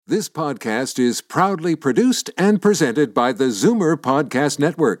This podcast is proudly produced and presented by the Zoomer Podcast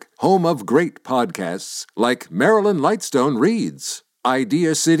Network, home of great podcasts like Marilyn Lightstone Reads,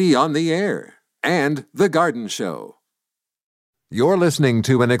 Idea City on the Air, and The Garden Show. You're listening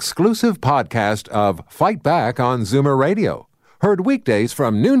to an exclusive podcast of Fight Back on Zoomer Radio, heard weekdays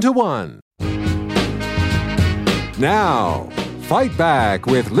from noon to 1. Now, Fight Back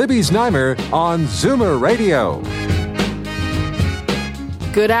with Libby Znaimer on Zoomer Radio.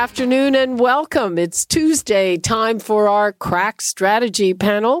 Good afternoon and welcome. It's Tuesday, time for our crack strategy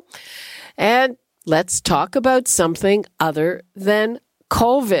panel. And let's talk about something other than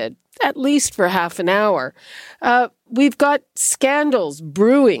COVID, at least for half an hour. We've got scandals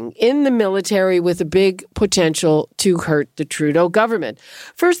brewing in the military with a big potential to hurt the Trudeau government.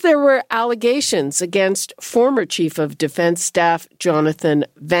 First, there were allegations against former Chief of Defense Staff Jonathan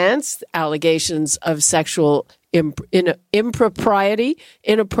Vance, allegations of sexual impropriety,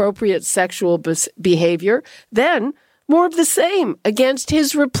 inappropriate sexual behavior. Then, more of the same against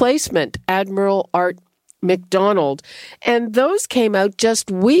his replacement, Admiral Art McDonald. And those came out just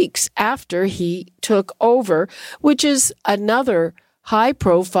weeks after he took over, which is another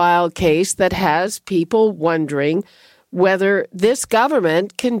high-profile case that has people wondering whether this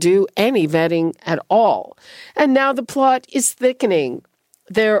government can do any vetting at all. And now the plot is thickening.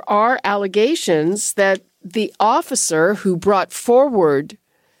 There are allegations that the officer who brought forward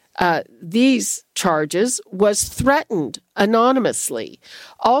these charges was threatened anonymously.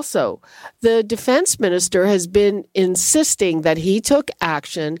 Also, the defense minister has been insisting that he took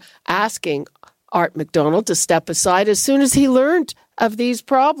action, asking Art McDonald to step aside as soon as he learned of these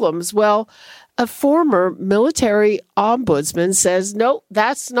problems. Well, a former military ombudsman says, no,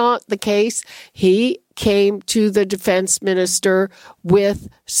 that's not the case. He came to the defense minister with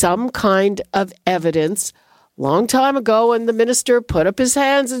some kind of evidence long time ago, and the minister put up his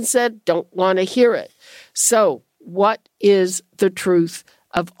hands and said, don't want to hear it. So what is the truth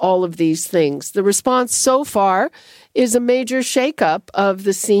of all of these things? The response so far is a major shakeup of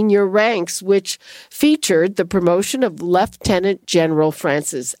the senior ranks, which featured the promotion of Lieutenant General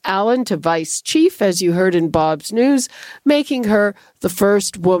Frances Allen to Vice Chief, as you heard in Bob's News, making her the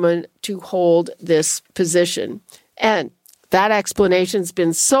first woman to hold this position. And that explanation's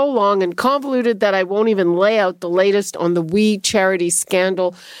been so long and convoluted that I won't even lay out the latest on the We Charity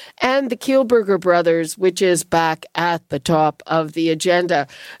scandal and the Kielburger brothers, which is back at the top of the agenda.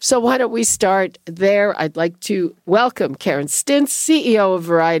 So why don't we start there? I'd like to welcome Karen Stintz, CEO of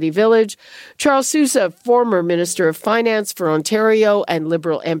Variety Village, Charles Sousa, former Minister of Finance for Ontario and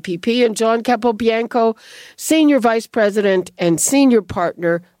Liberal MPP, and John Capobianco, Senior Vice President and Senior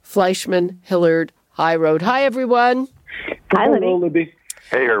Partner, FleishmanHillard HighRoad. Hi, everyone. Hi, Libby.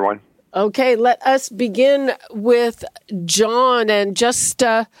 Hey, everyone. Okay, let us begin with John. And just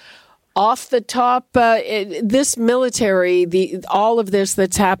off the top, this military, all of this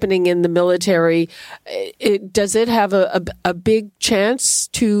that's happening in the military, does it have a big chance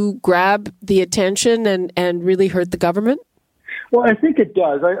to grab the attention and really hurt the government? Well, I think it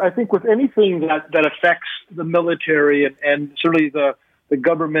does. I think with anything that affects the military and certainly the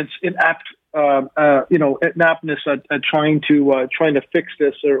government's inaptness at trying to fix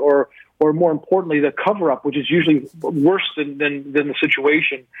this, or more importantly, the cover up, which is usually worse than the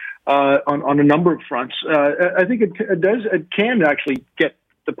situation on a number of fronts. I think it can actually get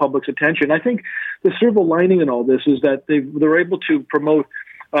the public's attention. I think the silver lining in all this is that they're able to promote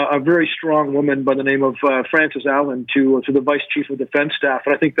a very strong woman by the name of Frances Allen to the Vice Chief of Defense Staff,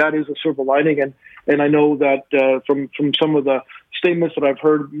 and I think that is a silver lining. And I know that from some of the statements that I've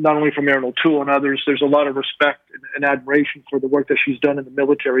heard, not only from Erin O'Toole and others, there's a lot of respect and admiration for the work that she's done in the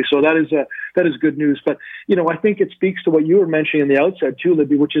military. So that is good news. But I think it speaks to what you were mentioning in the outset too,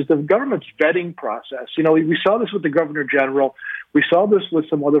 Libby, which is the government's vetting process. We saw this with the Governor General, we saw this with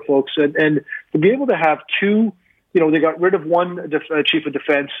some other folks, and to be able to have two. They got rid of one chief of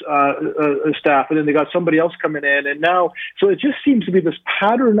defense staff, and then they got somebody else coming in, and now, so it just seems to be this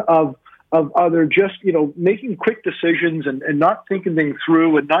pattern of other just, making quick decisions and not thinking things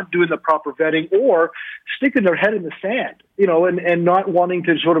through and not doing the proper vetting, or sticking their head in the sand, and not wanting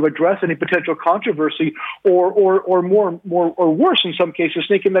to sort of address any potential controversy, or more or worse in some cases,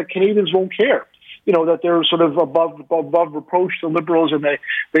 thinking that Canadians won't care. That they're sort of above reproach to Liberals, and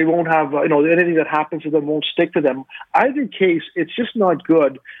they won't have, anything that happens to them won't stick to them. Either case, it's just not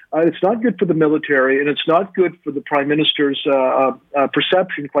good. It's not good for the military, and it's not good for the Prime Minister's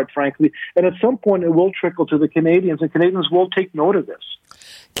perception, quite frankly. And at some point, it will trickle to the Canadians, and Canadians will take note of this.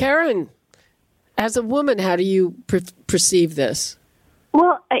 Karen, as a woman, how do you perceive this?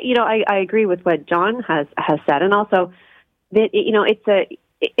 Well, I agree with what John has said, and also that it's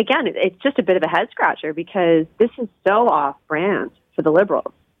again, it's just a bit of a head scratcher because this is so off brand for the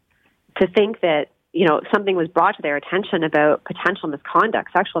Liberals to think that, something was brought to their attention about potential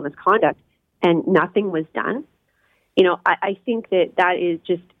misconduct, sexual misconduct, and nothing was done. I think that is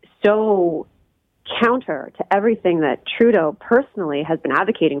just so counter to everything that Trudeau personally has been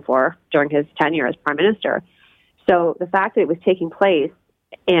advocating for during his tenure as Prime Minister. So the fact that it was taking place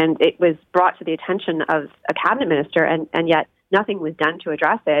and it was brought to the attention of a cabinet minister and yet nothing was done to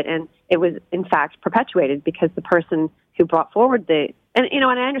address it, and it was in fact perpetuated because the person who brought forward and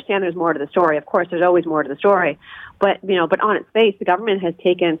I understand there's more to the story. Of course, there's always more to the story, but on its face, the government has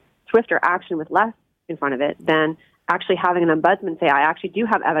taken swifter action with less in front of it than actually having an ombudsman say, I actually do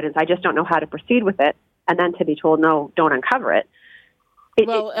have evidence, I just don't know how to proceed with it, and then to be told, no, don't uncover it.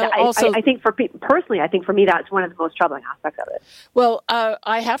 I think personally, I think for me, that's one of the most troubling aspects of it. Well,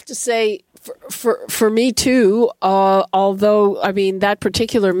 I have to say, for me too, although, I mean, that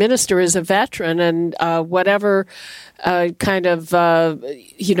particular minister is a veteran and whatever kind of,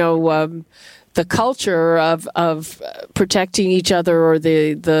 the culture of protecting each other or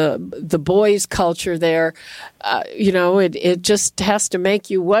the boys' culture there, it just has to make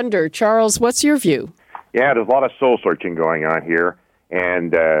you wonder. Charles, what's your view? Yeah, there's a lot of soul searching going on here,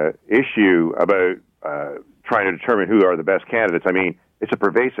 and issue about trying to determine who are the best candidates. I mean, it's a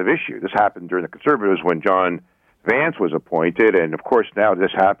pervasive issue. This happened during the Conservatives when John Vance was appointed, and of course now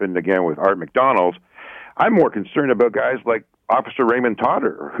this happened again with Art McDonald. I'm more concerned about guys like Officer Raymond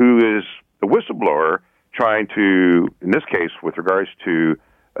Totter, who is the whistleblower trying to, in this case, with regards to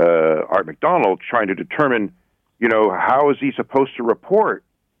Art McDonald, trying to determine, how is he supposed to report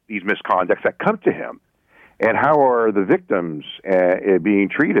these misconducts that come to him, and how are the victims being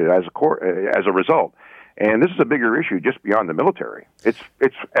treated as a result. And this is a bigger issue just beyond the military. It's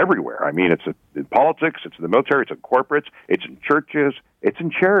everywhere. I mean, it's in politics, it's in the military, it's in corporates, it's in churches, it's in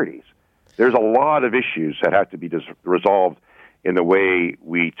charities. There's a lot of issues that have to be resolved in the way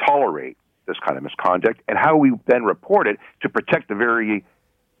we tolerate this kind of misconduct and how we then report it to protect the very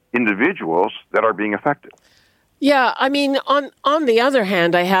individuals that are being affected. Yeah, I mean, on the other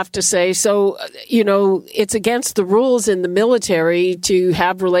hand, I have to say, so, it's against the rules in the military to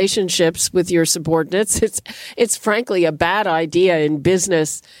have relationships with your subordinates. It's frankly a bad idea in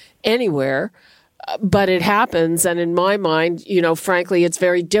business anywhere, but it happens. And in my mind, frankly, it's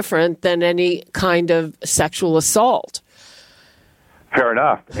very different than any kind of sexual assault. Fair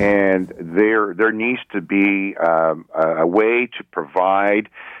enough. And there needs to be a way to provide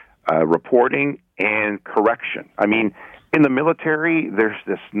reporting and correction. I mean, in the military, there's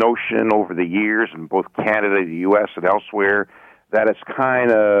this notion over the years in both Canada, the U.S., and elsewhere that it's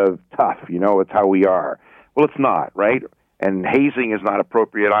kind of tough, it's how we are. Well, it's not, right? And hazing is not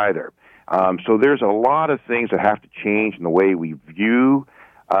appropriate either. So there's a lot of things that have to change in the way we view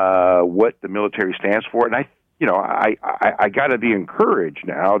what the military stands for. And I got to be encouraged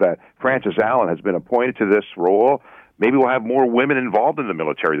now that Frances Allen has been appointed to this role. Maybe we'll have more women involved in the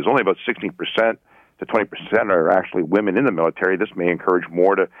military. There's only about 16% to 20% are actually women in the military. This may encourage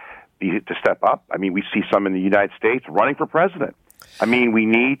more to step up. I mean, we see some in the United States running for president. I mean, we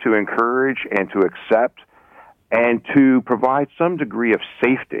need to encourage and to accept and to provide some degree of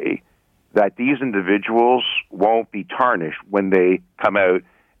safety that these individuals won't be tarnished when they come out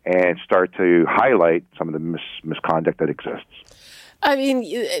and start to highlight some of the misconduct that exists. I mean,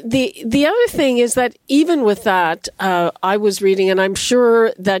 the other thing is that even with that, I was reading, and I'm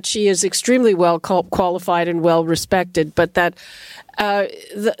sure that she is extremely well qualified and well respected, but that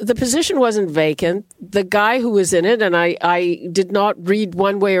the position wasn't vacant. The guy who was in it, and I did not read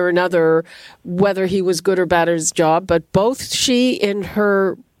one way or another whether he was good or bad at his job, but both she in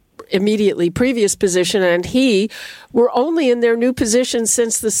her immediately previous position and he were only in their new position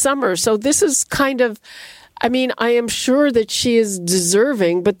since the summer. So this is kind of, I mean, I am sure that she is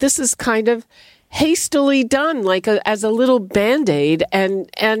deserving, but this is kind of hastily done, like as a little Band-Aid.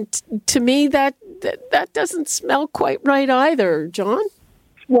 And to me, that doesn't smell quite right either, John.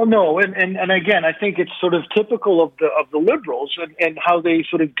 Well, no, and again, I think it's sort of typical of the Liberals and how they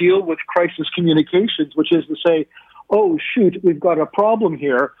sort of deal with crisis communications, which is to say, oh, shoot, we've got a problem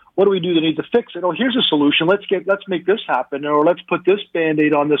here. What do we do to need to fix it? Oh, here's a solution. Let's make this happen, or let's put this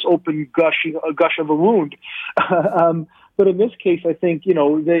Band-Aid on this open gush of a wound. But in this case, I think,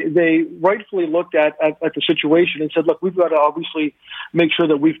 they rightfully looked at the situation and said, look, we've got to obviously make sure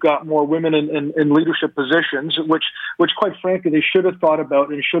that we've got more women in leadership positions, which quite frankly, they should have thought about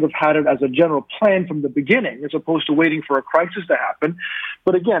and should have had it as a general plan from the beginning, as opposed to waiting for a crisis to happen.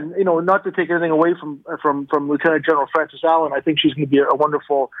 But again, not to take anything away from Lieutenant General Frances Allen, I think she's going to be a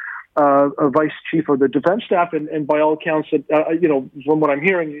wonderful vice chief of the defense staff, and by all accounts, from what I'm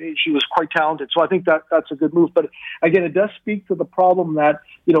hearing, she was quite talented. So I think that's a good move. But again, it does speak to the problem that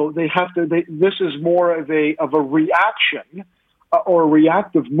this is more of a reaction or a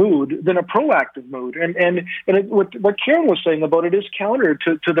reactive mood than a proactive mood. And what Karen was saying about it is counter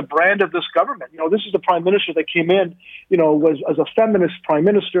to the brand of this government. This is the prime minister that came in, was as a feminist prime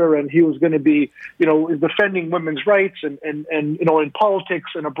minister, and he was going to be, defending women's rights and in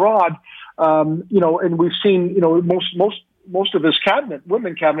politics and abroad. And we've seen, most of his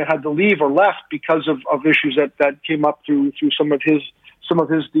women cabinet had to leave or left because of issues that came up through some of his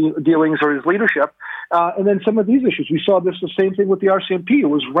dealings or his leadership. And then some of these issues. We saw the same thing with the RCMP. It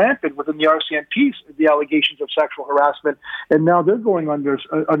was rampant within the RCMP, the allegations of sexual harassment, and now they're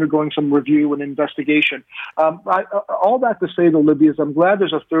undergoing some review and investigation. All that to say, though, Libby, is I'm glad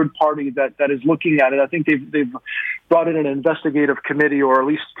there's a third party that is looking at it. I think they've brought in an investigative committee, or at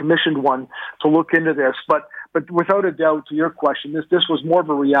least commissioned one, to look into this. But without a doubt, to your question, this was more of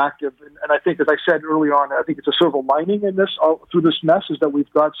a reactive, and I think, as I said early on, I think it's a silver lining in this through this mess is that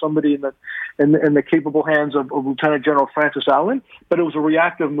we've got somebody in the capable hands of Lieutenant General Francis Allen. But it was a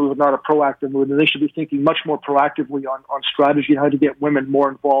reactive move, not a proactive move, and they should be thinking much more proactively on strategy and how to get women more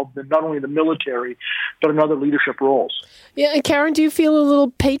involved in not only the military but in other leadership roles. Yeah, and Karen, do you feel a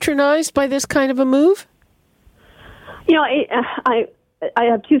little patronized by this kind of a move? I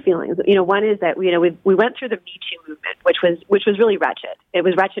have two feelings. One is that we went through the Me Too movement, which was really wretched. It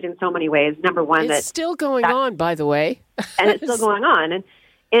was wretched in so many ways. Number one, it's still going on, by the way, and it's still going on.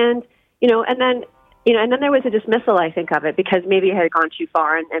 And then there was a dismissal, I think, of it because maybe it had gone too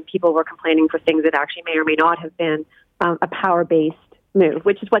far, and people were complaining for things that actually may or may not have been a power-based move,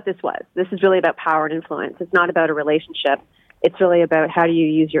 which is what this was. This is really about power and influence. It's not about a relationship. It's really about how do you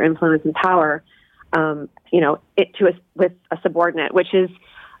use your influence and power with a subordinate, which is,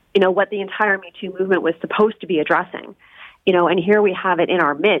 what the entire Me Too movement was supposed to be addressing, and here we have it in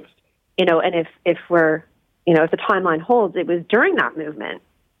our midst, and if the timeline holds, it was during that movement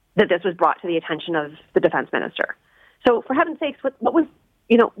that this was brought to the attention of the defense minister. So for heaven's sakes, what's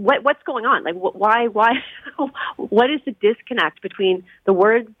going on? Like, why, what is the disconnect between the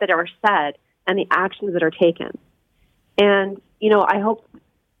words that are said and the actions that are taken? And,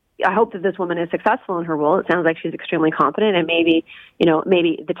 I hope that this woman is successful in her role. It sounds like she's extremely competent, and maybe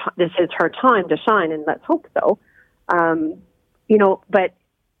this is her time to shine, and let's hope so. But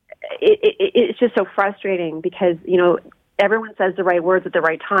it's just so frustrating because, everyone says the right words at the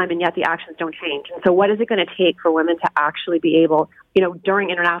right time, and yet the actions don't change. And so what is it going to take for women to actually be able,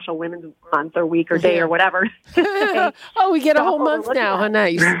 during International Women's Month or week or day or whatever? We get a whole month now. How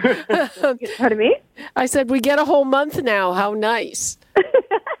nice. Pardon me? I said we get a whole month now. How nice.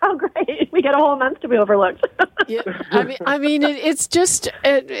 Oh, great. We get a whole month to be overlooked. Yeah, I mean, it's just,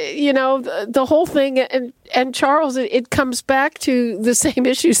 the whole thing. And Charles, it comes back to the same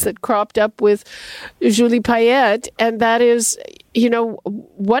issues that cropped up with Julie Payette. And that is,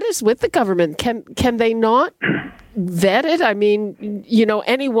 what is with the government? Can they not vet it? I mean,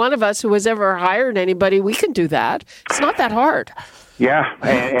 any one of us who has ever hired anybody, we can do that. It's not that hard. Yeah,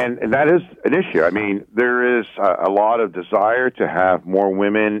 and that is an issue. I mean, there is a lot of desire to have more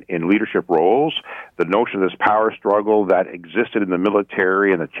women in leadership roles. The notion of this power struggle that existed in the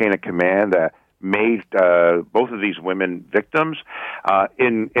military and the chain of command that made both of these women victims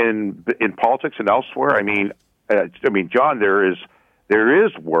in politics and elsewhere. I mean, John, there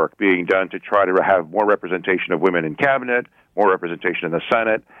is work being done to try to have more representation of women in cabinet, more representation in the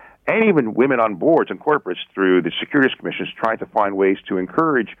Senate, and even women on boards and corporates through the Securities Commissions, trying to find ways to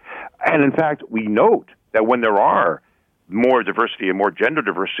encourage. And in fact, we note that when there are more diversity and more gender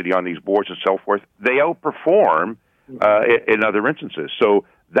diversity on these boards and so forth, they outperform in other instances. So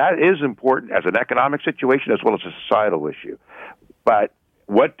that is important as an economic situation as well as a societal issue. But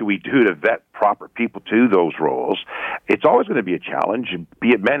what do we do to vet proper people to those roles? It's always going to be a challenge, be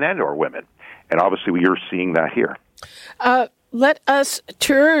it men and or women. And obviously, we are seeing that here. Let us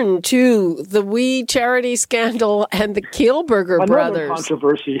turn to the WE charity scandal and the Kielburger brothers.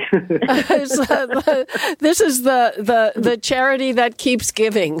 Controversy. This is the charity that keeps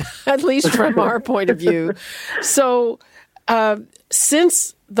giving, at least from our point of view. So,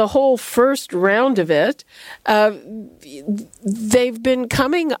 since the whole first round of it, they've been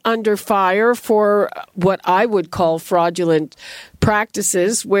coming under fire for what I would call fraudulent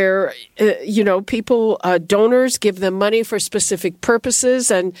practices where, donors give them money for specific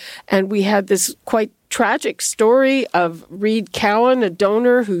purposes. And we had this quite tragic story of Reed Cowan, a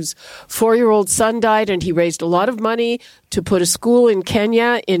donor whose 4-year-old son died, and he raised a lot of money to put a school in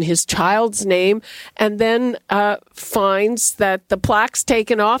Kenya in his child's name, and then finds that the plaque's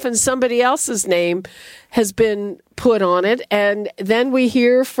taken off and somebody else's name has been put on it. And then we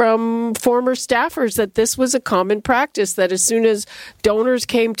hear from former staffers that this was a common practice, that as soon as donors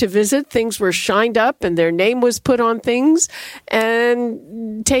came to visit, things were shined up and their name was put on things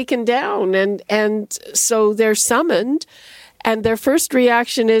and taken down. And so they're summoned, and their first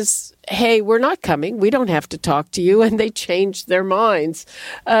reaction is, hey, we're not coming. We don't have to talk to you. And they changed their minds.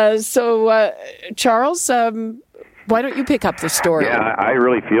 Charles, why don't you pick up the story? Yeah, I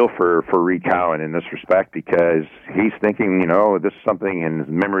really feel for Reed Cowan in this respect, because he's thinking, this is something in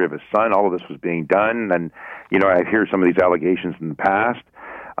memory of his son. All of this was being done. And, I hear some of these allegations in the past.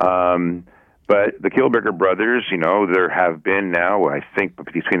 But the Kielburger brothers, there have been now, I think,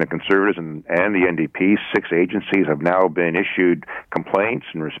 between the Conservatives and the NDP, 6 agencies have now been issued complaints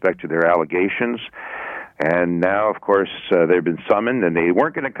in respect to their allegations. And now, of course, they've been summoned, and they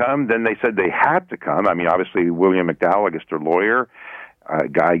weren't going to come. Then they said they had to come. I mean, obviously, William McDowell, I guess their lawyer,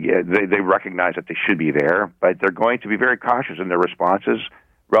 they recognize that they should be there, but they're going to be very cautious in their responses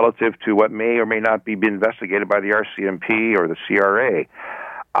relative to what may or may not be investigated by the RCMP or the CRA.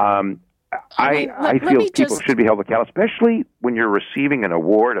 I feel people should be held accountable, especially when you're receiving an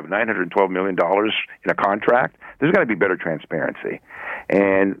award of $912 million in a contract. There's got to be better transparency.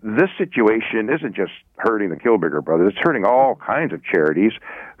 And this situation isn't just hurting the Kielburger brothers, it's hurting all kinds of charities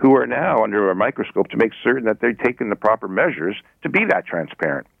who are now under a microscope to make certain that they've taken the proper measures to be that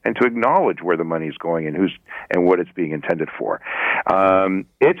transparent and to acknowledge where the money is going and and what it's being intended for.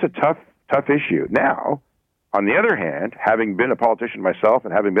 It's a tough issue. Now, on the other hand, having been a politician myself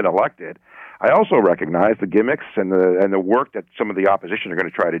and having been elected, I also recognize the gimmicks and the work that some of the opposition are going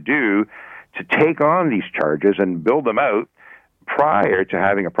to try to do to take on these charges and build them out prior to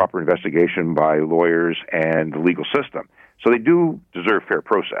having a proper investigation by lawyers and the legal system. So they do deserve fair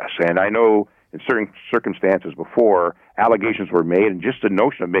process. And I know in certain circumstances before, allegations were made, and just the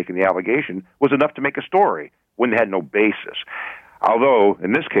notion of making the allegation was enough to make a story when they had no basis. Although,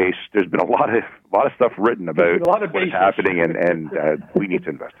 in this case, there's been a lot of stuff written about what's happening, and we need to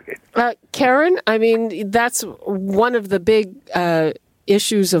investigate. Karen, I mean, that's one of the big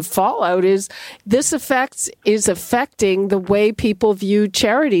issues of fallout is this is affecting the way people view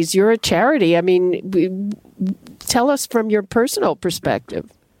charities. You're a charity. I mean, tell us from your personal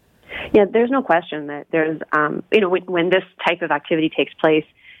perspective. Yeah, there's no question that there's, when this type of activity takes place,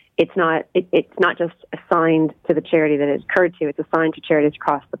 it's not just assigned to the charity that it's occurred to, it's assigned to charities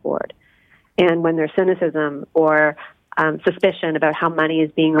across the board. And when there's cynicism or suspicion about how money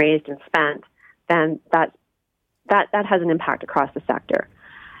is being raised and spent, then that has an impact across the sector.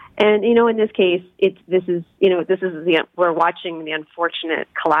 And in this case, we're watching the unfortunate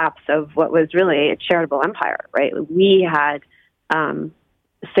collapse of what was really a charitable empire, right? We had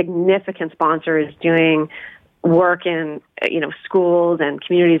significant sponsors doing work in schools and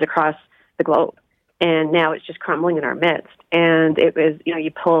communities across the globe, and now it's just crumbling in our midst. And it was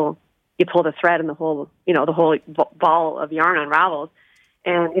you pull the thread, and the whole ball of yarn unravels.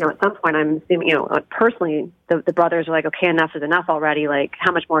 And at some point, I'm assuming personally, the brothers are like, okay, enough is enough already. Like,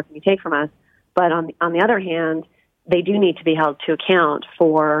 how much more can you take from us? But on the other hand, they do need to be held to account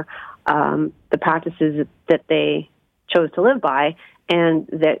for the practices that they chose to live by, and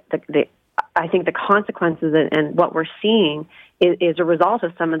that I think the consequences and what we're seeing is a result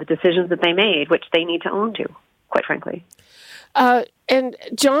of some of the decisions that they made, which they need to own to, quite frankly. And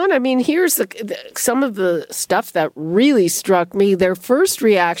John, I mean, here's some of the stuff that really struck me. Their first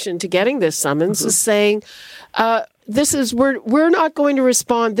reaction to getting this summons is saying, we're not going to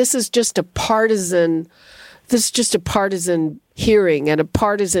respond. This is just a partisan hearing and a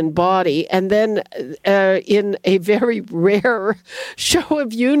partisan body. And then in a very rare show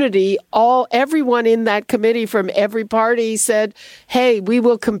of unity, everyone in that committee from every party said, hey, we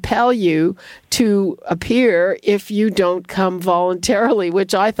will compel you to appear if you don't come voluntarily,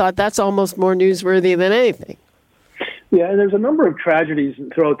 which I thought that's almost more newsworthy than anything. Yeah, and there's a number of tragedies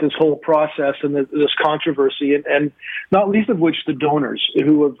throughout this whole process and this controversy, and not least of which the donors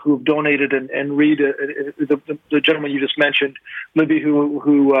who've donated and Reed, the gentleman you just mentioned, Libby,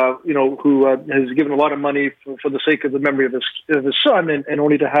 who has given a lot of money for the sake of the memory of his son, and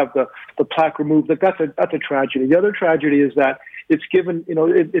only to have the plaque removed. That's a tragedy. The other tragedy is that it's given,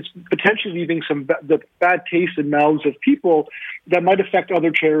 it's potentially leaving the bad taste in mouths of people that might affect other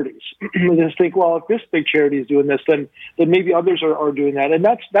charities. They just think, well, if this big charity is doing this, then then maybe others are doing that. And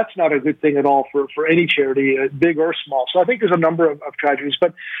that's not a good thing at all for any charity, big or small. So I think there's a number of tragedies.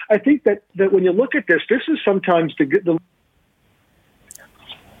 But I think that when you look at this is sometimes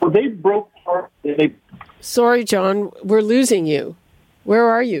they broke apart. Sorry, John, we're losing you. Where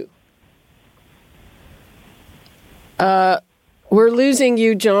are you? We're losing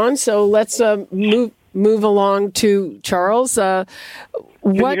you, John. So let's move along to Charles. Can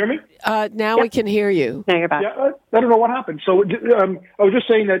you hear me? Now we can hear you. Now you're back. Yeah, I don't know what happened. So I was just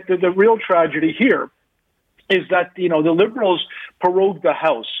saying that the real tragedy here is that the Liberals prorogued the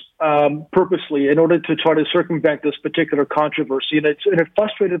House purposely in order to try to circumvent this particular controversy, and it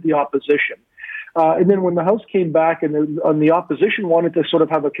frustrated the opposition. And then when the House came back and the opposition wanted to sort of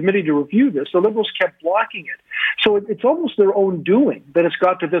have a committee to review this, the Liberals kept blocking it. So it's almost their own doing that it's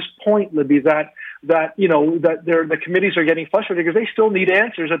got to this point, Libby, that the committees are getting frustrated because they still need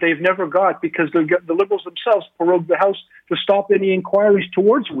answers that they've never got because the Liberals themselves prorogued the House to stop any inquiries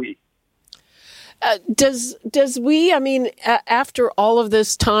towards we. Does we, after all of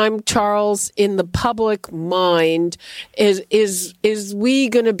this time, Charles, in the public mind, is we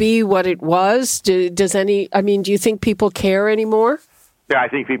going to be what it was? Do you think people care anymore? Yeah, I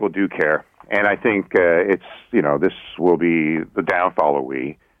think people do care. And I think this will be the downfall of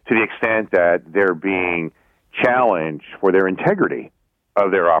we, to the extent that they're being challenged for their integrity of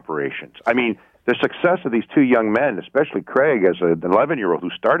their operations. I mean, the success of these two young men, especially Craig as an 11-year-old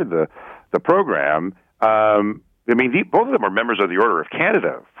who started the program, both of them are members of the Order of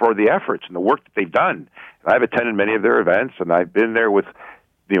Canada for the efforts and the work that they've done. And I've attended many of their events, and I've been there with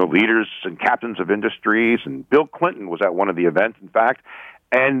leaders and captains of industries, and Bill Clinton was at one of the events, in fact.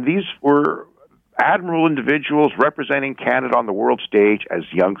 And these were admirable individuals representing Canada on the world stage as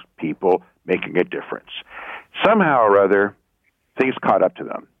young people making a difference. Somehow or other, things caught up to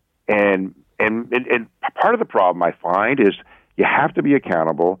them. And part of the problem I find is you have to be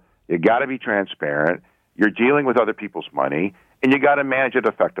accountable. You got to be transparent. You're dealing with other people's money, and you got to manage it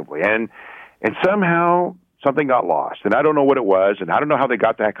effectively. And somehow something got lost, and I don't know what it was, and I don't know how they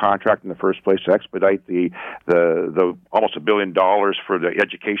got that contract in the first place to expedite the almost $1 billion for the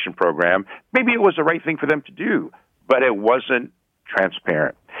education program. Maybe it was the right thing for them to do, but it wasn't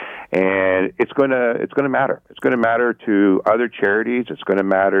transparent. And it's going to matter. It's going to matter to other charities. It's going to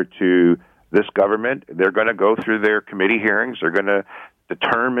matter to this government. They're going to go through their committee hearings. They're going to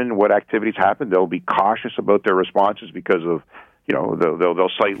determine what activities happen. They'll be cautious about their responses because of, they'll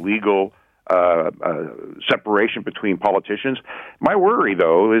cite legal separation between politicians. My worry,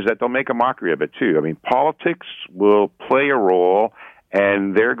 though, is that they'll make a mockery of it, too. I mean, politics will play a role,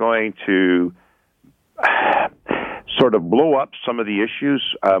 and they're going to sort of blow up some of the issues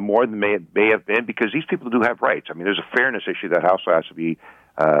more than may have been, because these people do have rights. I mean, there's a fairness issue that also has to be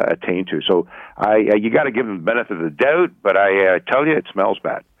attained to. So you got to give them the benefit of the doubt, but I tell you, it smells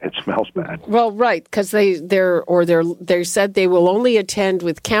bad. It smells bad. Well, right, because they said they will only attend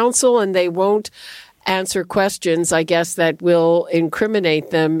with counsel and they won't answer questions, I guess, that will incriminate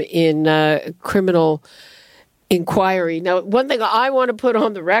them in criminal inquiry. Now, one thing I want to put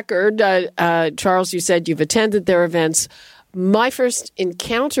on the record, Charles, you said you've attended their events. My first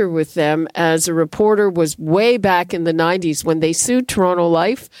encounter with them as a reporter was way back in the 90s when they sued Toronto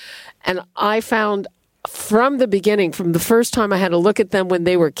Life. And I found from the beginning, from the first time I had a look at them when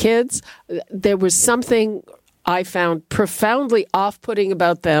they were kids, there was something I found profoundly off-putting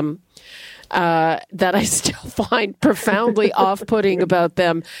about them that I still find profoundly off-putting about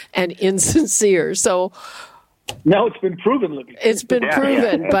them and insincere. So now it's been proven, Libby. It's been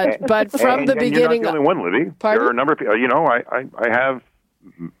proven, but from the beginning. You're not the only one, Libby. Pardon? There are a number of people. I have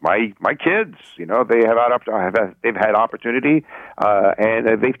my kids. They've had opportunity,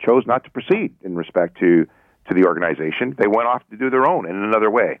 and they've chose not to proceed in respect to the organization. They went off to do their own in another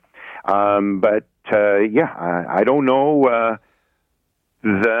way. I don't know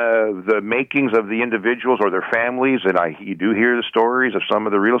the makings of the individuals or their families, and you do hear the stories of some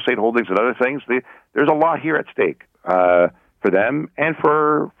of the real estate holdings and other things. There's a lot here at stake for them and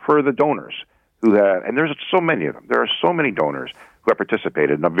for the donors who have, and there's so many of them. There are so many donors who have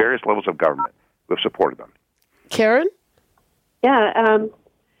participated in the various levels of government who have supported them. Karen?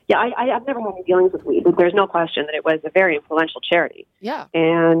 I've never had any dealings with WE, but there's no question that it was a very influential charity. Yeah.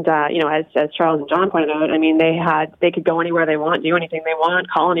 And, as Charles and John pointed out, I mean, they could go anywhere they want, do anything they want,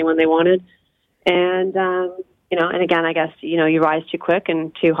 call anyone they wanted. And, and again, I guess, you rise too quick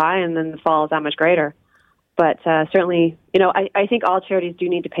and too high, and then the fall is that much greater. But certainly, I think all charities do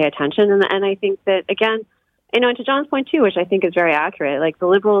need to pay attention. And I think that, again, and to John's point, too, which I think is very accurate, like the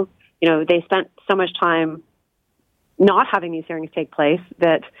Liberals, they spent so much time not having these hearings take place,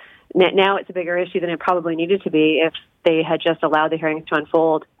 that now it's a bigger issue than it probably needed to be if they had just allowed the hearings to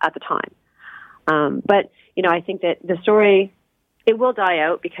unfold at the time. But, I think that the story, it will die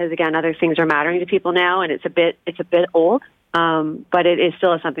out because, again, other things are mattering to people now, and it's a bit old. But it is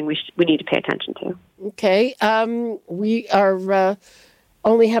still something we need to pay attention to. Okay. We are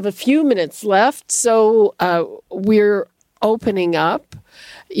only have a few minutes left, so we're opening up.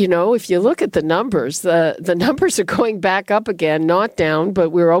 If you look at the numbers, the numbers are going back up again, not down, but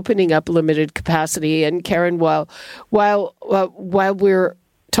we're opening up limited capacity. And Karen, while we're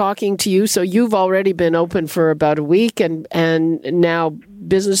talking to you, so you've already been open for about a week, and now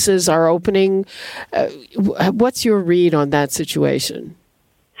businesses are opening. What's your read on that situation?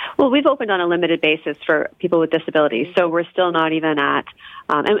 Well, we've opened on a limited basis for people with disabilities, so we're still not even at,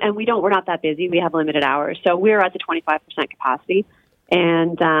 and we're not that busy. We have limited hours, so we're at the 25% capacity,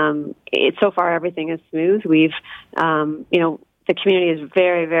 and so far everything is smooth. We've, the community is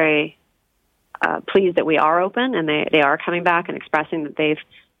very, very pleased that we are open, and they are coming back and expressing that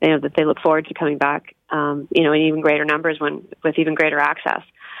that they look forward to coming back, in even greater numbers with even greater access.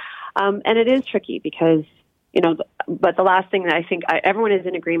 And it is tricky because, but the last thing that I think everyone is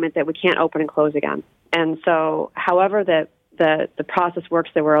in agreement that we can't open and close again. And so, however the process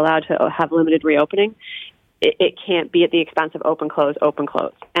works, that we're allowed to have limited reopening, it can't be at the expense of open, close.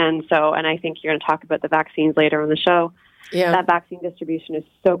 And so, and I think you're going to talk about the vaccines later on the show. Yeah. That vaccine distribution is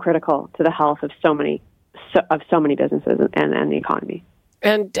so critical to the health of so many businesses and the economy.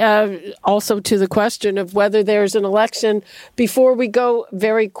 And also to the question of whether there's an election. Before we go,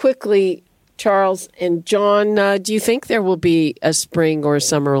 very quickly, Charles and John, do you think there will be a spring or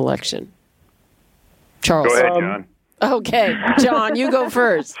summer election? Charles. Go ahead, John. Okay, John, you go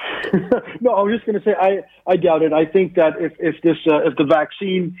first. No, I was just going to say I doubt it. I think that if the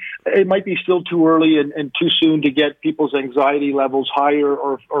vaccine, it might be still too early and too soon to get people's anxiety levels higher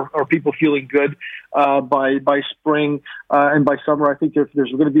or people feeling good by spring and by summer. I think if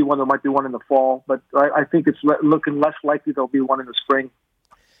there's going to be one, there might be one in the fall, but I think it's looking less likely there'll be one in the spring.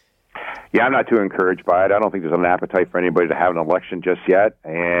 Yeah, I'm not too encouraged by it. I don't think there's an appetite for anybody to have an election just yet,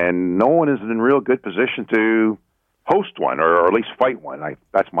 and no one is in real good position to host one or at least fight one.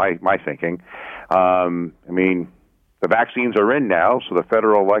 That's my thinking. The vaccines are in now, so the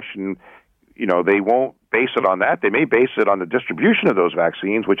federal election, they won't base it on that. They may base it on the distribution of those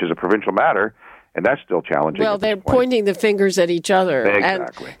vaccines, which is a provincial matter, and that's still challenging. Well, they're pointing the fingers at each other.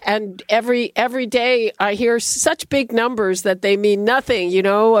 Exactly. And every day I hear such big numbers that they mean nothing.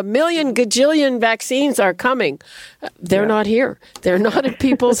 1 million gajillion vaccines are coming. They're not here. They're not in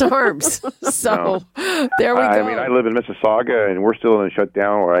people's arms. So there we go. I live in Mississauga, and we're still in a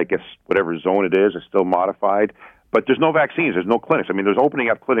shutdown, or I guess whatever zone it is still modified. But there's no vaccines. There's no clinics. There's opening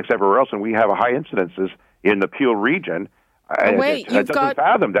up clinics everywhere else, and we have a high incidences in the Peel region. Wait, it doesn't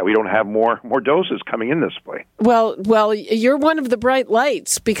fathom that we don't have more doses coming in this way. Well, you're one of the bright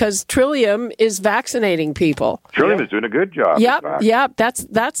lights because Trillium is vaccinating people. Trillium is doing a good job. Yep.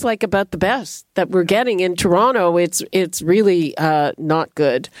 That's like about the best that we're getting in Toronto. It's really not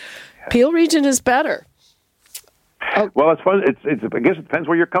good. Peel region is better. Oh. Well, it's fun. I guess it depends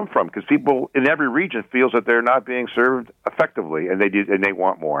where you come from, because people in every region feels that they're not being served effectively, and they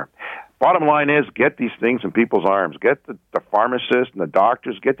want more. Bottom line is, get these things in people's arms. Get the pharmacists and the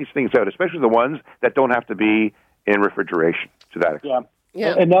doctors. Get these things out, especially the ones that don't have to be in refrigeration to that extent.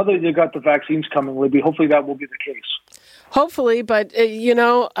 Yeah. And now that they've got the vaccines coming, Libby, hopefully that will be the case. Hopefully, but,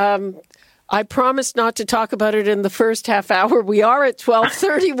 I promised not to talk about it in the first half hour. We are at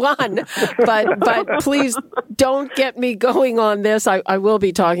 12:31, but please don't get me going on this. I will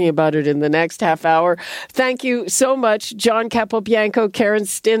be talking about it in the next half hour. Thank you so much, John Capobianco, Karen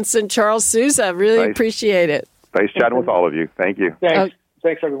Stintz, and Charles Sousa. Really appreciate it. Nice chatting with all of you. Thank you.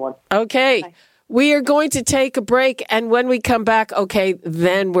 Thanks, everyone. Okay. Bye. We are going to take a break, and when we come back,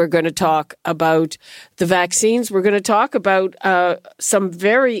 then we're going to talk about the vaccines. We're going to talk about some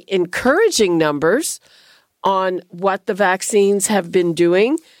very encouraging numbers on what the vaccines have been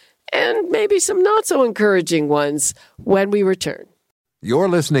doing, and maybe some not so encouraging ones when we return. You're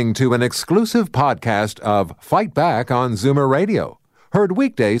listening to an exclusive podcast of Fight Back on Zoomer Radio. Heard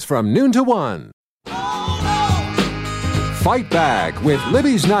weekdays from noon to 1. Fight Back with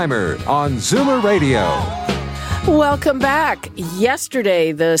Libby Znaimer on Zoomer Radio. Welcome back.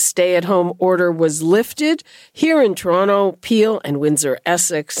 Yesterday, the stay-at-home order was lifted here in Toronto, Peel, and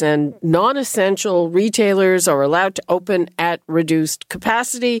Windsor-Essex, and non-essential retailers are allowed to open at reduced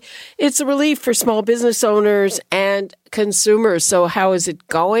capacity. It's a relief for small business owners and consumers. So how is it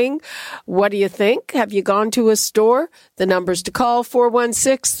going? What do you think? Have you gone to a store? The numbers to call,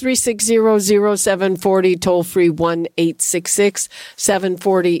 416-360-0740, toll free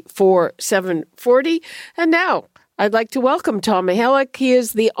 1-866-740-4740. And now, I'd like to welcome Tom Mihalik. He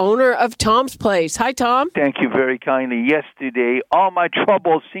is the owner of Tom's Place. Hi, Tom. Thank you very kindly. Yesterday, all my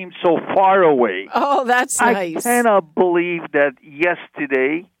troubles seemed so far away. Oh, that's nice. I cannot believe that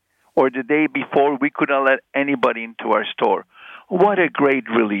yesterday or the day before we couldn't let anybody into our store. What a great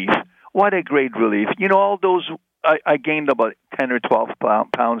relief. What a great relief. You know, all those, I gained about 10 or 12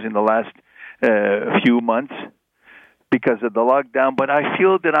 pounds in the last few months because of the lockdown, but I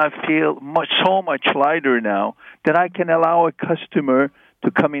feel so much lighter now that I can allow a customer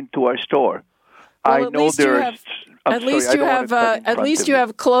to come into our store. Well, I know at least you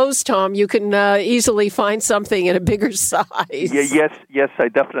have clothes, Tom. You can easily find something in a bigger size. Yes, I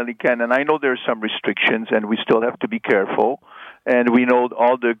definitely can. And I know there are some restrictions, and we still have to be careful. And we know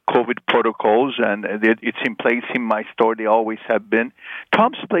all the COVID protocols, and it's in place in my store. They always have been.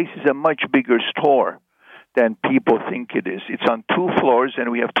 Tom's Place is a much bigger store than people think it is. It's on 2 floors, and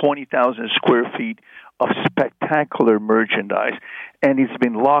we have 20,000 square feet of spectacular merchandise, and it's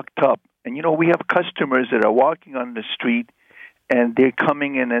been locked up. And, you know, we have customers that are walking on the street, and they're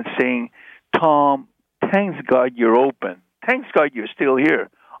coming in and saying, Tom, thanks God you're open. Thanks God you're still here.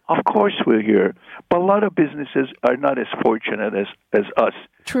 Of course we're here. But a lot of businesses are not as fortunate as us.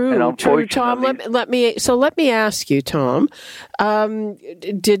 True, Tom. Let me ask you, Tom.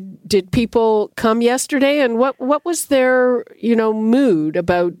 Did people come yesterday, and what was their mood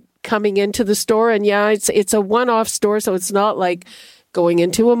about coming into the store? And yeah, it's a one-off store, so it's not like going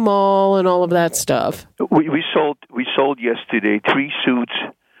into a mall and all of that stuff. We sold yesterday 3 suits,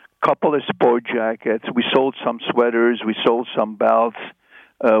 couple of sport jackets. We sold some sweaters. We sold some belts.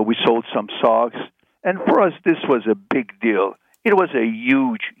 We sold some socks. And for us, this was a big deal. It was a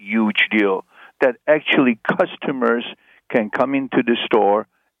huge, huge deal that actually customers can come into the store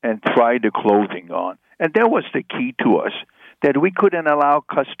and try the clothing on. And that was the key to us, that we couldn't allow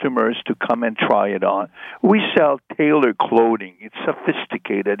customers to come and try it on. We sell tailored clothing. It's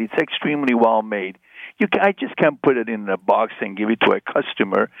sophisticated. It's extremely well made. I just can't put it in a box and give it to a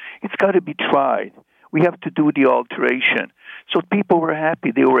customer. It's got to be tried. We have to do the alteration. So people were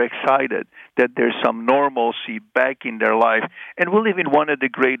happy. They were excited that there's some normalcy back in their life. And we live in one of the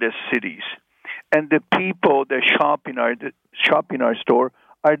greatest cities. And the people that shop in our store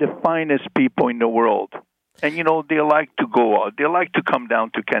are the finest people in the world. And, you know, they like to go out. They like to come down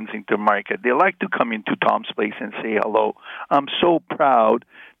to Kensington Market. They like to come into Tom's Place and say hello. I'm so proud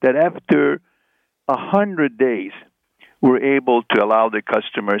that after 100 days, we're able to allow the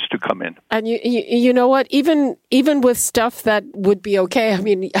customers to come in. And you know what? Even with stuff that would be okay. I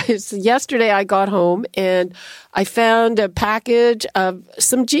mean, yesterday I got home and I found a package of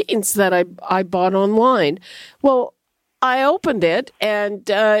some jeans that I bought online. Well, I opened it and,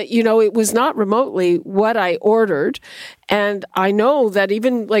 it was not remotely what I ordered. And I know that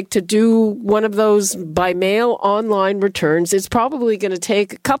even to do one of those by mail online returns, it's probably going to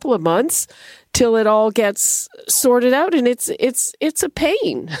take a couple of months till it all gets sorted out. And it's a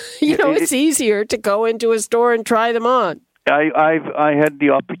pain. It's easier to go into a store and try them on. I had the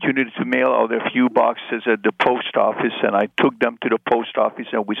opportunity to mail out a few boxes at the post office, and I took them to the post office,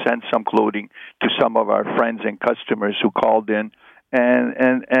 and we sent some clothing to some of our friends and customers who called in. And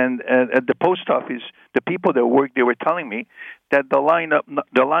at the post office, the people that work, they were telling me that the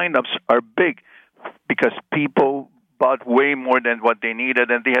lineups are big because people bought way more than what they needed,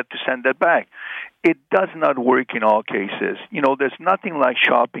 and they had to send it back. It does not work in all cases. There's nothing like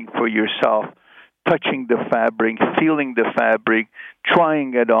shopping for yourself, touching the fabric, feeling the fabric,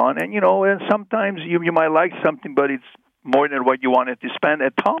 trying it on. And, and sometimes you might like something, but it's more than what you wanted to spend.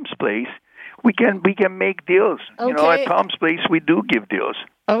 At Tom's Place, we can make deals. Okay. At Tom's Place, we do give deals.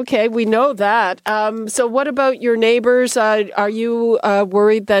 Okay, we know that. So what about your neighbors? Are you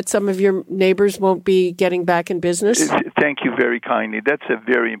worried that some of your neighbors won't be getting back in business? Thank you very kindly. That's a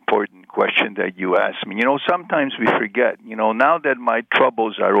very important question that you asked me. Sometimes we forget. Now that my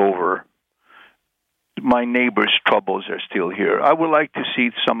troubles are over, my neighbors' troubles are still here. I would like to see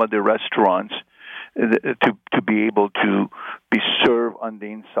some of the restaurants to be able to be served on the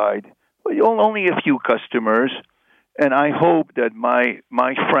inside. Only a few customers, and I hope that my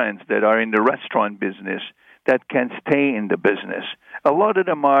friends that are in the restaurant business that can stay in the business. A lot of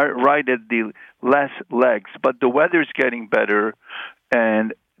them are right at the last legs, but the weather's getting better,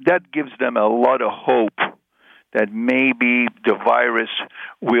 and that gives them a lot of hope that maybe the virus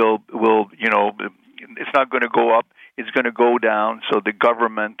will it's not going to go up. it's going to go down, so the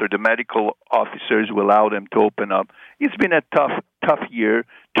government or the medical officers will allow them to open up. It's been a tough year.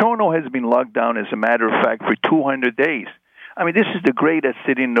 Toronto has been locked down, as a matter of fact, for 200 days. I mean, this is the greatest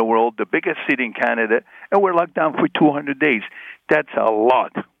city in the world, the biggest city in Canada, and we're locked down for 200 days. That's a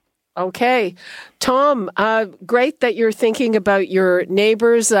lot. Okay. Tom, great that you're thinking about your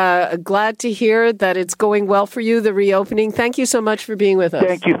neighbors. Glad to hear that it's going well for you, the reopening. Thank you so much for being with us.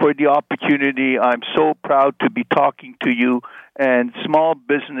 Thank you for the opportunity. I'm so proud to be talking to you, and small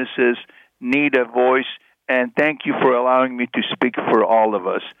businesses need a voice, and thank you for allowing me to speak for all of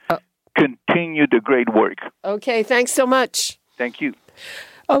us. Continue the great work. Okay, thanks so much. Thank you.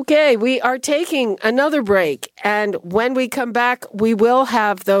 Okay, we are taking another break, and when we come back, we will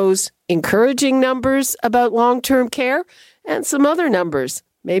have those encouraging numbers about long-term care and some other numbers,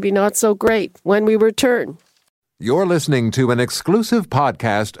 maybe not so great, when we return. You're listening to an exclusive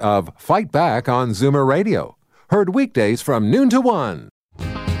podcast of Fight Back on Zoomer Radio, heard weekdays from noon to 1.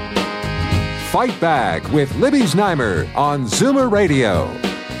 Fight Back with Libby Znaimer on Zoomer Radio.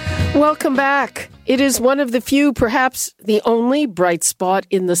 Welcome back. It is one of the few, perhaps the only bright spot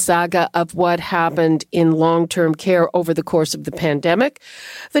in the saga of what happened in long-term care over the course of the pandemic.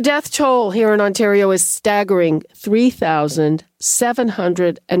 The death toll here in Ontario is staggering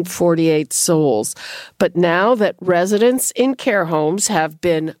 3,748 souls. But now that residents in care homes have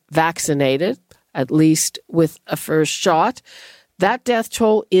been vaccinated, at least with a first shot, that death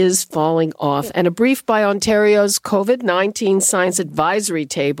toll is falling off. And a brief by Ontario's COVID-19 Science Advisory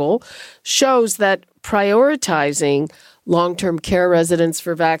Table shows that prioritizing long-term care residents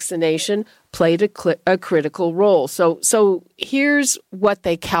for vaccination played a critical role. So here's what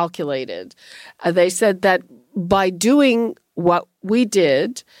they calculated. They said that by doing what we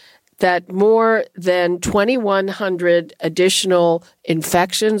did, that more than 2,100 additional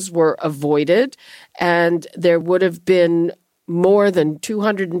infections were avoided, and there would have been more than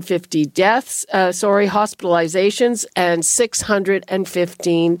 250 deaths, hospitalizations, and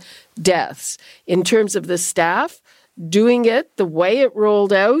 615 deaths. In terms of the staff, doing it the way it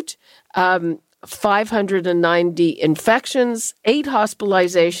rolled out, 590 infections, 8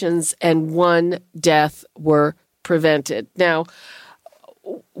 hospitalizations, and 1 death were prevented. Now,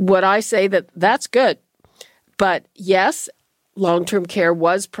 would I say that that's good? But yes, long-term care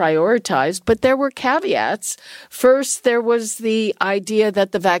was prioritized, but there were caveats. First, there was the idea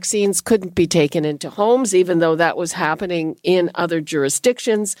that the vaccines couldn't be taken into homes, even though that was happening in other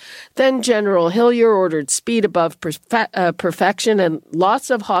jurisdictions. Then General Hillier ordered speed above perfection, and lots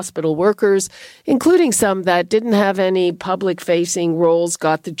of hospital workers, including some that didn't have any public-facing roles,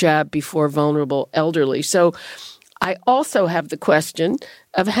 got the jab before vulnerable elderly. So I also have the question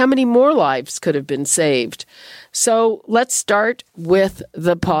of how many more lives could have been saved. So let's start with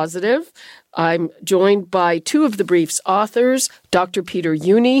the positive. I'm joined by 2 of the brief's authors, Dr. Peter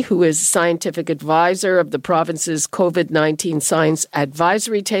Juni, who is scientific advisor of the province's COVID-19 Science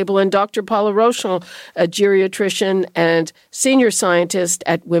Advisory Table, and Dr. Paula Rochon, a geriatrician and senior scientist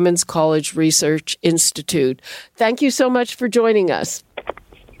at Women's College Research Institute. Thank you so much for joining us.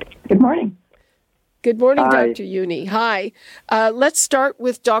 Good morning. Good morning, Hi. Dr. Juni. Hi. Let's start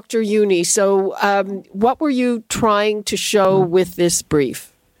with Dr. Juni. So what were you trying to show with this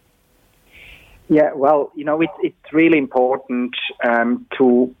brief? Yeah, well, it's really important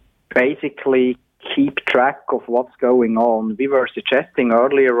to basically keep track of what's going on. We were suggesting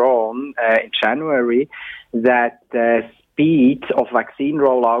earlier on in January that the speed of vaccine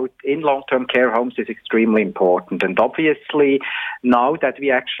rollout in long-term care homes is extremely important. And obviously, now that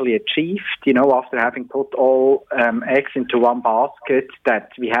we actually achieved, after having put all eggs into one basket,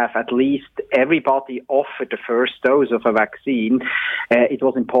 that we have at least everybody offered the first dose of a vaccine, it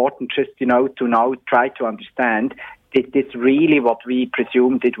was important just, to now try to understand, did this really what we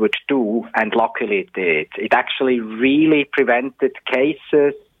presumed it would do? And luckily it did. It actually really prevented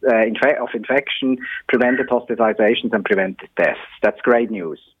cases of infection, prevented hospitalizations, and prevented deaths. That's great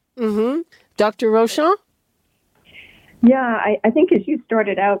news. Mm-hmm. Dr. Rochon? Yeah, I think as you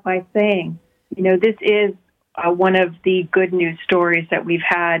started out by saying, this is one of the good news stories that we've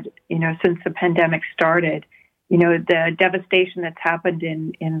had, since the pandemic started. The devastation that's happened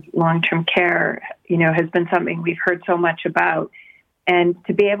in long-term care, has been something we've heard so much about. And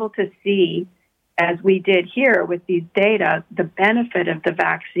to be able to see, as we did here with these data, the benefit of the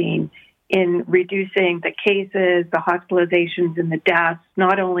vaccine in reducing the cases, the hospitalizations, and the deaths,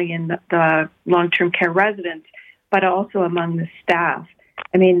 not only in the long-term care residents, but also among the staff.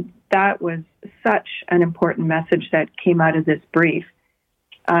 I mean, that was such an important message that came out of this brief.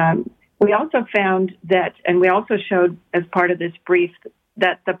 We also found that, and we also showed as part of this brief,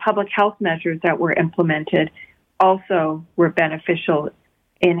 that the public health measures that were implemented also were beneficial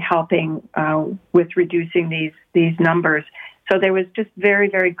in helping with reducing these numbers. So there was just very,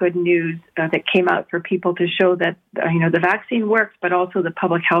 very good news that came out for people to show that, the vaccine works, but also the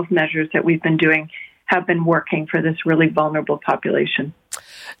public health measures that we've been doing have been working for this really vulnerable population.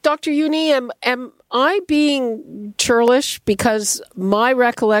 Dr. Juni, am I being churlish? Because my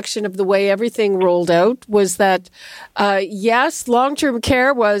recollection of the way everything rolled out was that, yes, long-term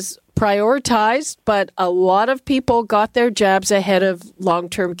care was prioritized, but a lot of people got their jabs ahead of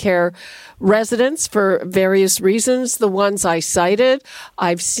long-term care residents for various reasons. The ones I cited,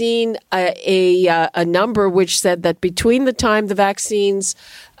 I've seen a number which said that between the time the vaccines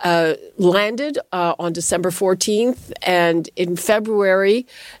landed on December 14th and in February,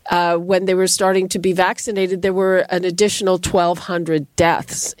 when they were starting to be vaccinated, there were an additional 1,200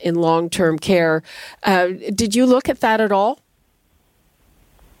 deaths in long-term care. Did you look at that at all?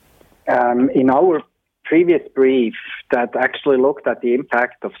 In our previous brief that actually looked at the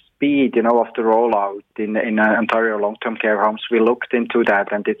impact of speed, of the rollout in Ontario long-term care homes, we looked into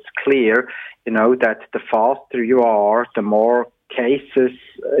that, and it's clear, that the faster you are, the more cases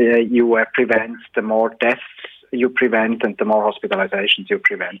you prevent, the more deaths you prevent, and the more hospitalizations you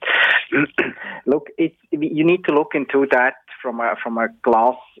prevent. Look, you need to look into that from a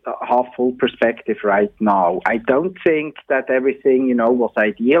glass half full perspective right now. I don't think that everything was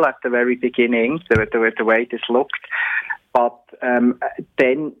ideal at the very beginning, the way this looked, but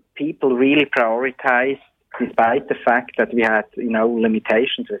then people really prioritized. Despite the fact that we had,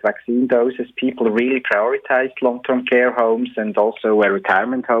 limitations with vaccine doses, people really prioritized long-term care homes and also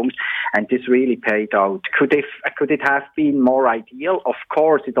retirement homes, and this really paid out. Could it have been more ideal? Of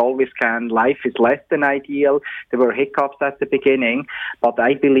course, it always can. Life is less than ideal. There were hiccups at the beginning, but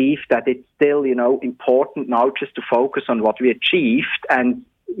I believe that it's still, important now just to focus on what we achieved, and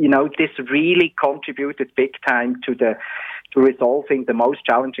this really contributed big time to resolving the most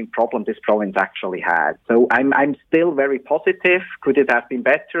challenging problem this province actually had. So I'm still very positive. Could it have been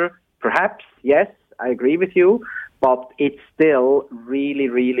better? Perhaps, yes, I agree with you. But it's still really,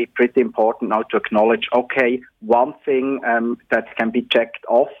 really pretty important now to acknowledge, okay, one thing that can be checked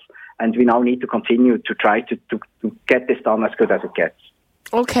off, and we now need to continue to try to get this done as good as it gets.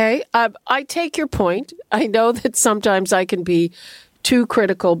 Okay. I take your point. I know that sometimes I can be too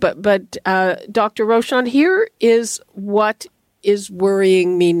critical, but Dr. Rochon, here is what is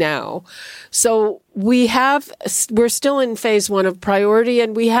worrying me now. So we're still in phase one of priority,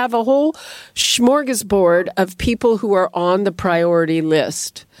 and we have a whole smorgasbord of people who are on the priority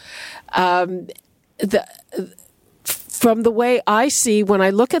list. From the way I see, when I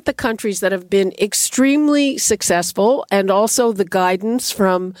look at the countries that have been extremely successful, and also the guidance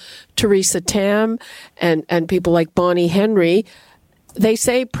from Theresa Tam and people like Bonnie Henry, they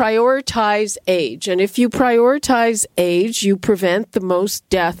say prioritize age. And if you prioritize age, you prevent the most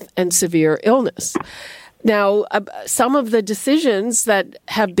death and severe illness. Now, some of the decisions that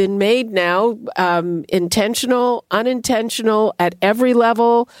have been made now, intentional, unintentional, at every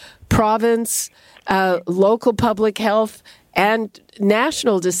level, province, local public health, and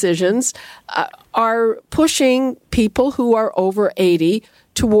national decisions, are pushing people who are over 80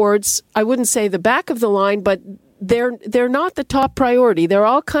 towards, I wouldn't say the back of the line, but they're not the top priority. There are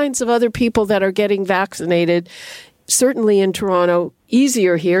all kinds of other people that are getting vaccinated, certainly in Toronto,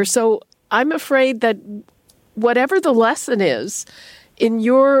 easier here. So I'm afraid that whatever the lesson is in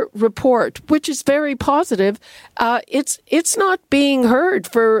your report, which is very positive, it's not being heard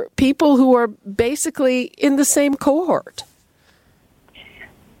for people who are basically in the same cohort.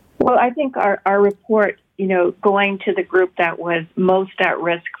 Well, I think our report, going to the group that was most at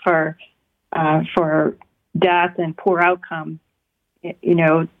risk for death and poor outcome,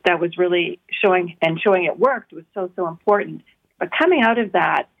 that was really showing it worked was so important. But coming out of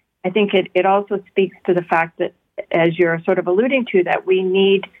that, I think it also speaks to the fact that, as you're sort of alluding to, that we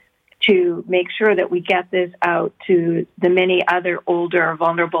need to make sure that we get this out to the many other older,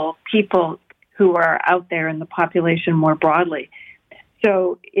 vulnerable people who are out there in the population more broadly.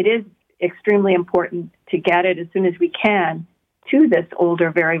 So it is extremely important to get it as soon as we can to this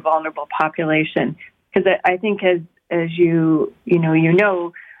older, very vulnerable population. Because I think, as you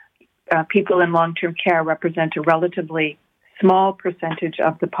know, people in long-term care represent a relatively small percentage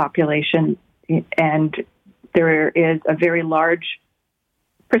of the population, and there is a very large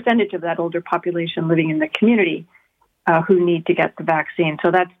percentage of that older population living in the community who need to get the vaccine.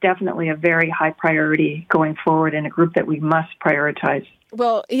 So that's definitely a very high priority going forward, and a group that we must prioritize.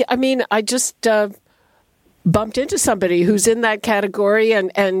 Well, I mean, I just bumped into somebody who's in that category,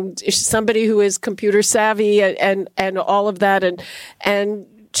 and somebody who is computer savvy and all of that, and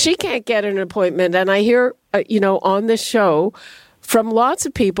she can't get an appointment. And I hear, on this show from lots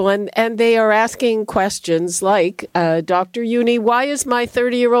of people, and they are asking questions like, Dr. Juni, why is my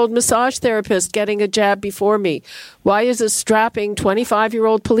 30-year-old massage therapist getting a jab before me? Why is a strapping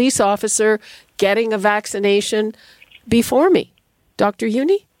 25-year-old police officer getting a vaccination before me? Dr.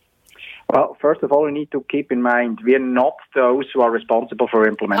 Juni? Well, first of all, we need to keep in mind we are not those who are responsible for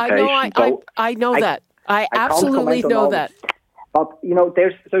implementation. I know that. I absolutely know that. But,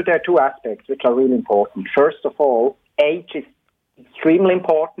 there are two aspects which are really important. First of all, age is extremely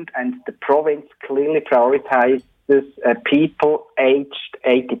important, and the province clearly prioritizes people aged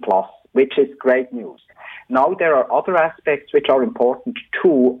 80 plus, which is great news. Now, there are other aspects which are important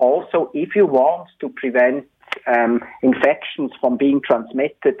too. Also, if you want to prevent infections from being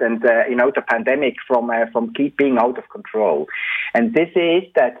transmitted and the pandemic from being out of control, and this is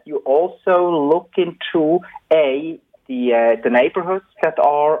that you also look into the neighborhoods that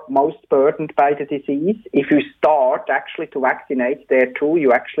are most burdened by the disease. If you start actually to vaccinate there too,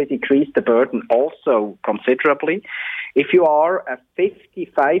 you actually decrease the burden also considerably. If you are a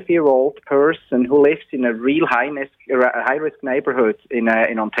 55-year-old person who lives in a real high-risk neighborhood in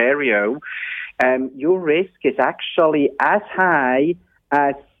Ontario, your risk is actually as high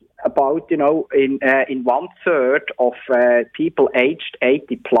as about, in 1/3 of people aged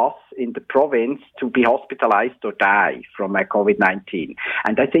 80 plus in the province to be hospitalized or die from COVID-19.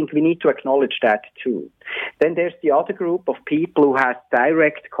 And I think we need to acknowledge that too. Then there's the other group of people who has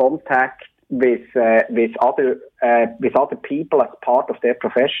direct contact with other people as part of their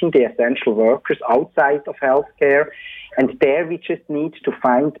profession, the essential workers outside of healthcare. And there we just need to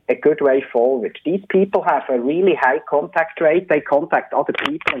find a good way forward. These people have a really high contact rate. They contact other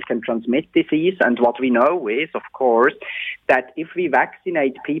people and can transmit disease. And what we know is, of course, that if we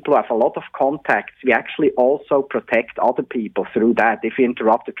vaccinate people who have a lot of contacts, we actually also protect other people through that if we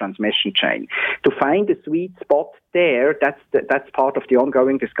interrupt the transmission chain. To find a sweet spot there, that's part of the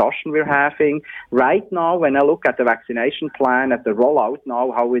ongoing discussion we're having. Right now, when I look at the vaccination plan, at the rollout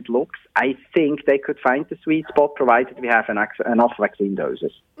now, how it looks, I think they could find the sweet spot provided we have enough vaccine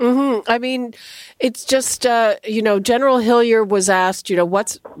doses. Mm-hmm. I mean, it's just, General Hillier was asked,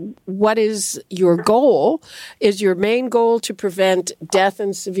 what is your goal? Is your main goal to prevent death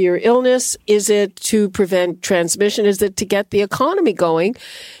and severe illness? Is it to prevent transmission? Is it to get the economy going?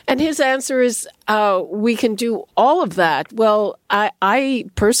 And his answer is, we can do all of that. Well, I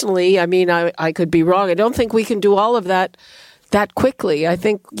personally, I could be wrong. I don't think we can do all of that quickly. I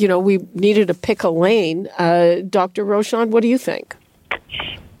think, we needed to pick a lane. Dr. Rochon, what do you think?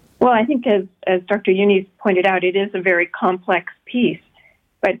 Well, I think as Dr. Juni pointed out, it is a very complex piece.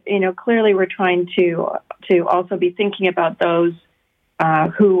 But, clearly we're trying to also be thinking about those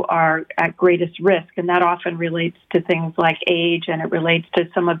who are at greatest risk. And that often relates to things like age, and it relates to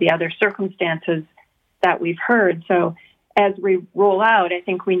some of the other circumstances that we've heard. So as we roll out, I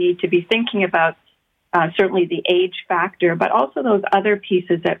think we need to be thinking about certainly the age factor, but also those other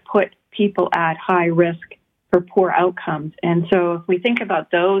pieces that put people at high risk for poor outcomes. And so if we think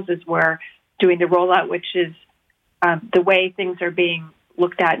about those as we're doing the rollout, which is the way things are being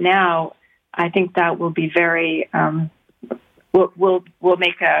looked at now, I think that will be very, will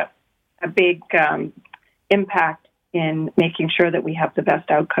make a big impact in making sure that we have the best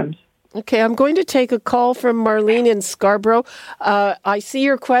outcomes. Okay, I'm going to take a call from Marlene in Scarborough. I see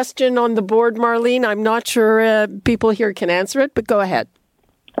your question on the board, Marlene. I'm not sure people here can answer it, but go ahead.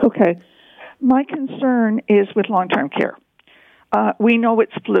 Okay. My concern is with long-term care. We know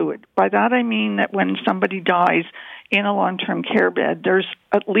it's fluid. By that I mean that when somebody dies in a long-term care bed, there's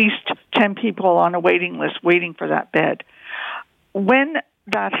at least 10 people on a waiting list waiting for that bed. When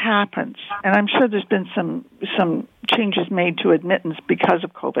that happens, and I'm sure there's been some changes made to admittance because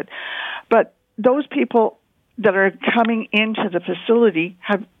of COVID, but those people that are coming into the facility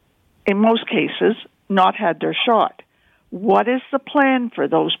have, in most cases, not had their shot. What is the plan for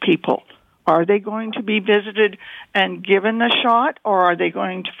those people? Are they going to be visited and given the shot, or are they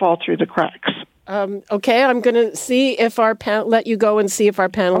going to fall through the cracks? Okay, I'm going to see if let you go and see if our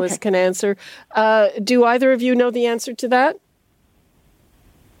panelists can answer. Do either of you know the answer to that?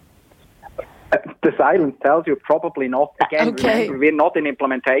 The silence tells you probably not. Again, okay. Remember, we're not in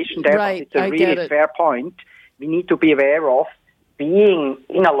implementation there, right, but it's a really fair point. We need to be aware of being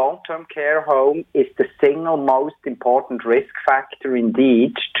in a long-term care home is the single most important risk factor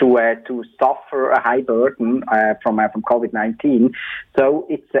indeed to suffer a high burden from COVID-19. So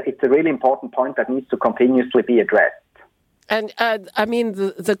it's a really important point that needs to continuously be addressed. And I mean,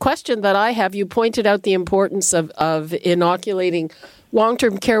 the question that I have, you pointed out the importance of inoculating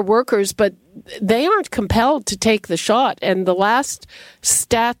long-term care workers, but they aren't compelled to take the shot. And the last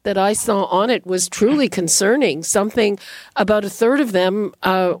stat that I saw on it was truly concerning. Something about a third of them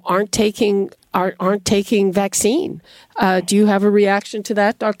aren't taking vaccine. Do you have a reaction to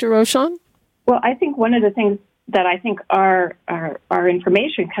that, Dr. Rochon? Well, I think one of the things that I think our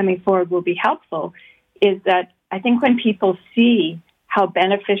information coming forward will be helpful is that I think when people see how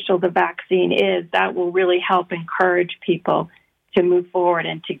beneficial the vaccine is, that will really help encourage people to move forward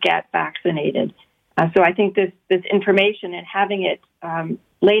and to get vaccinated. So I think this information and having it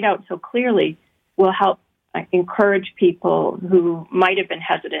laid out so clearly will help encourage people who might have been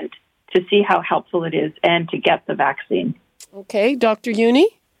hesitant to see how helpful it is and to get the vaccine. Okay, Dr. Juni?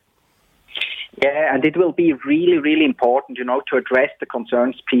 Yeah, and it will be really, really important, to address the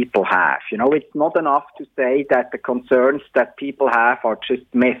concerns people have. It's not enough to say that the concerns that people have are just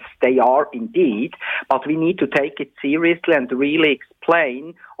myths. They are indeed, but we need to take it seriously and really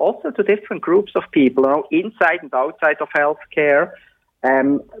explain also to different groups of people, inside and outside of healthcare,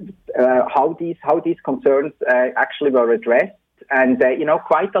 how these concerns actually were addressed. And,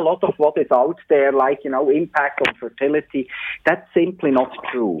 quite a lot of what is out there, like, impact on fertility, that's simply not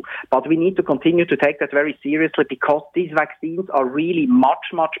true. But we need to continue to take that very seriously because these vaccines are really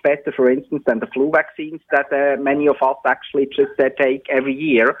much, much better, for instance, than the flu vaccines that many of us actually just take every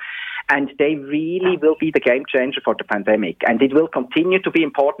year. And they really will be the game changer for the pandemic. And it will continue to be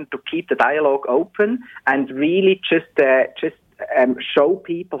important to keep the dialogue open and really just show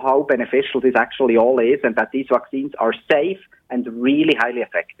people how beneficial this actually all is and that these vaccines are safe and really highly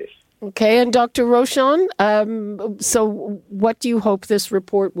effective. Okay, and Dr. Rochon, so what do you hope this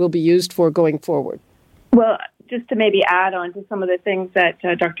report will be used for going forward? Well, just to maybe add on to some of the things that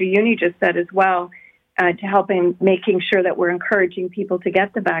Dr. Juni just said as well, to help in making sure that we're encouraging people to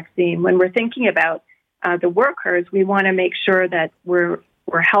get the vaccine. When we're thinking about the workers, we want to make sure that we're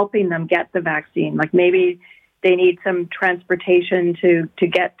helping them get the vaccine. Like maybe they need some transportation to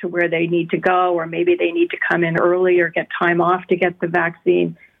get to where they need to go, or maybe they need to come in early or get time off to get the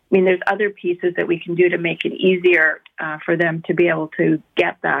vaccine. I mean, there's other pieces that we can do to make it easier for them to be able to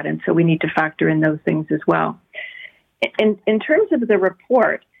get that, and so we need to factor in those things as well. In terms of the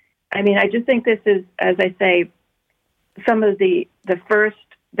report, I mean, I just think this is, as I say, some of the first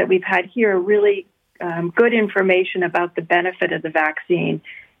that we've had here, really good information about the benefit of the vaccine.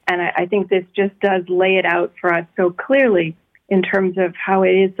 And I think this just does lay it out for us so clearly in terms of how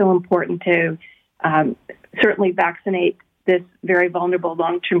it is so important to certainly vaccinate this very vulnerable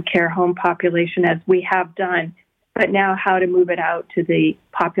long-term care home population as we have done, but now how to move it out to the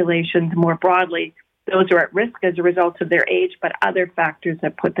populations more broadly. Those are at risk as a result of their age, but other factors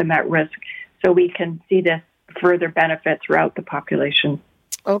that put them at risk. So we can see this further benefit throughout the population.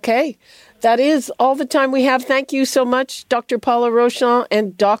 Okay, that is all the time we have. Thank you so much, Dr. Paula Rochon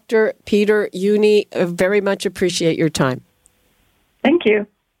and Dr. Peter Juni. Very much appreciate your time. Thank you.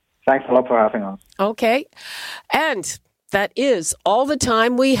 Thanks a lot for having us. Okay, and that is all the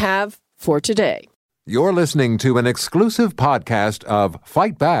time we have for today. You're listening to an exclusive podcast of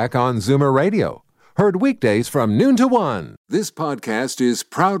Fight Back on Zoomer Radio. Heard weekdays from noon to 1. This podcast is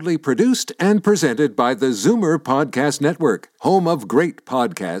proudly produced and presented by the Zoomer Podcast Network, home of great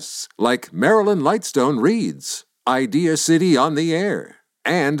podcasts like Marilyn Lightstone Reads, Idea City on the Air,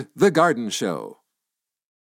 and The Garden Show.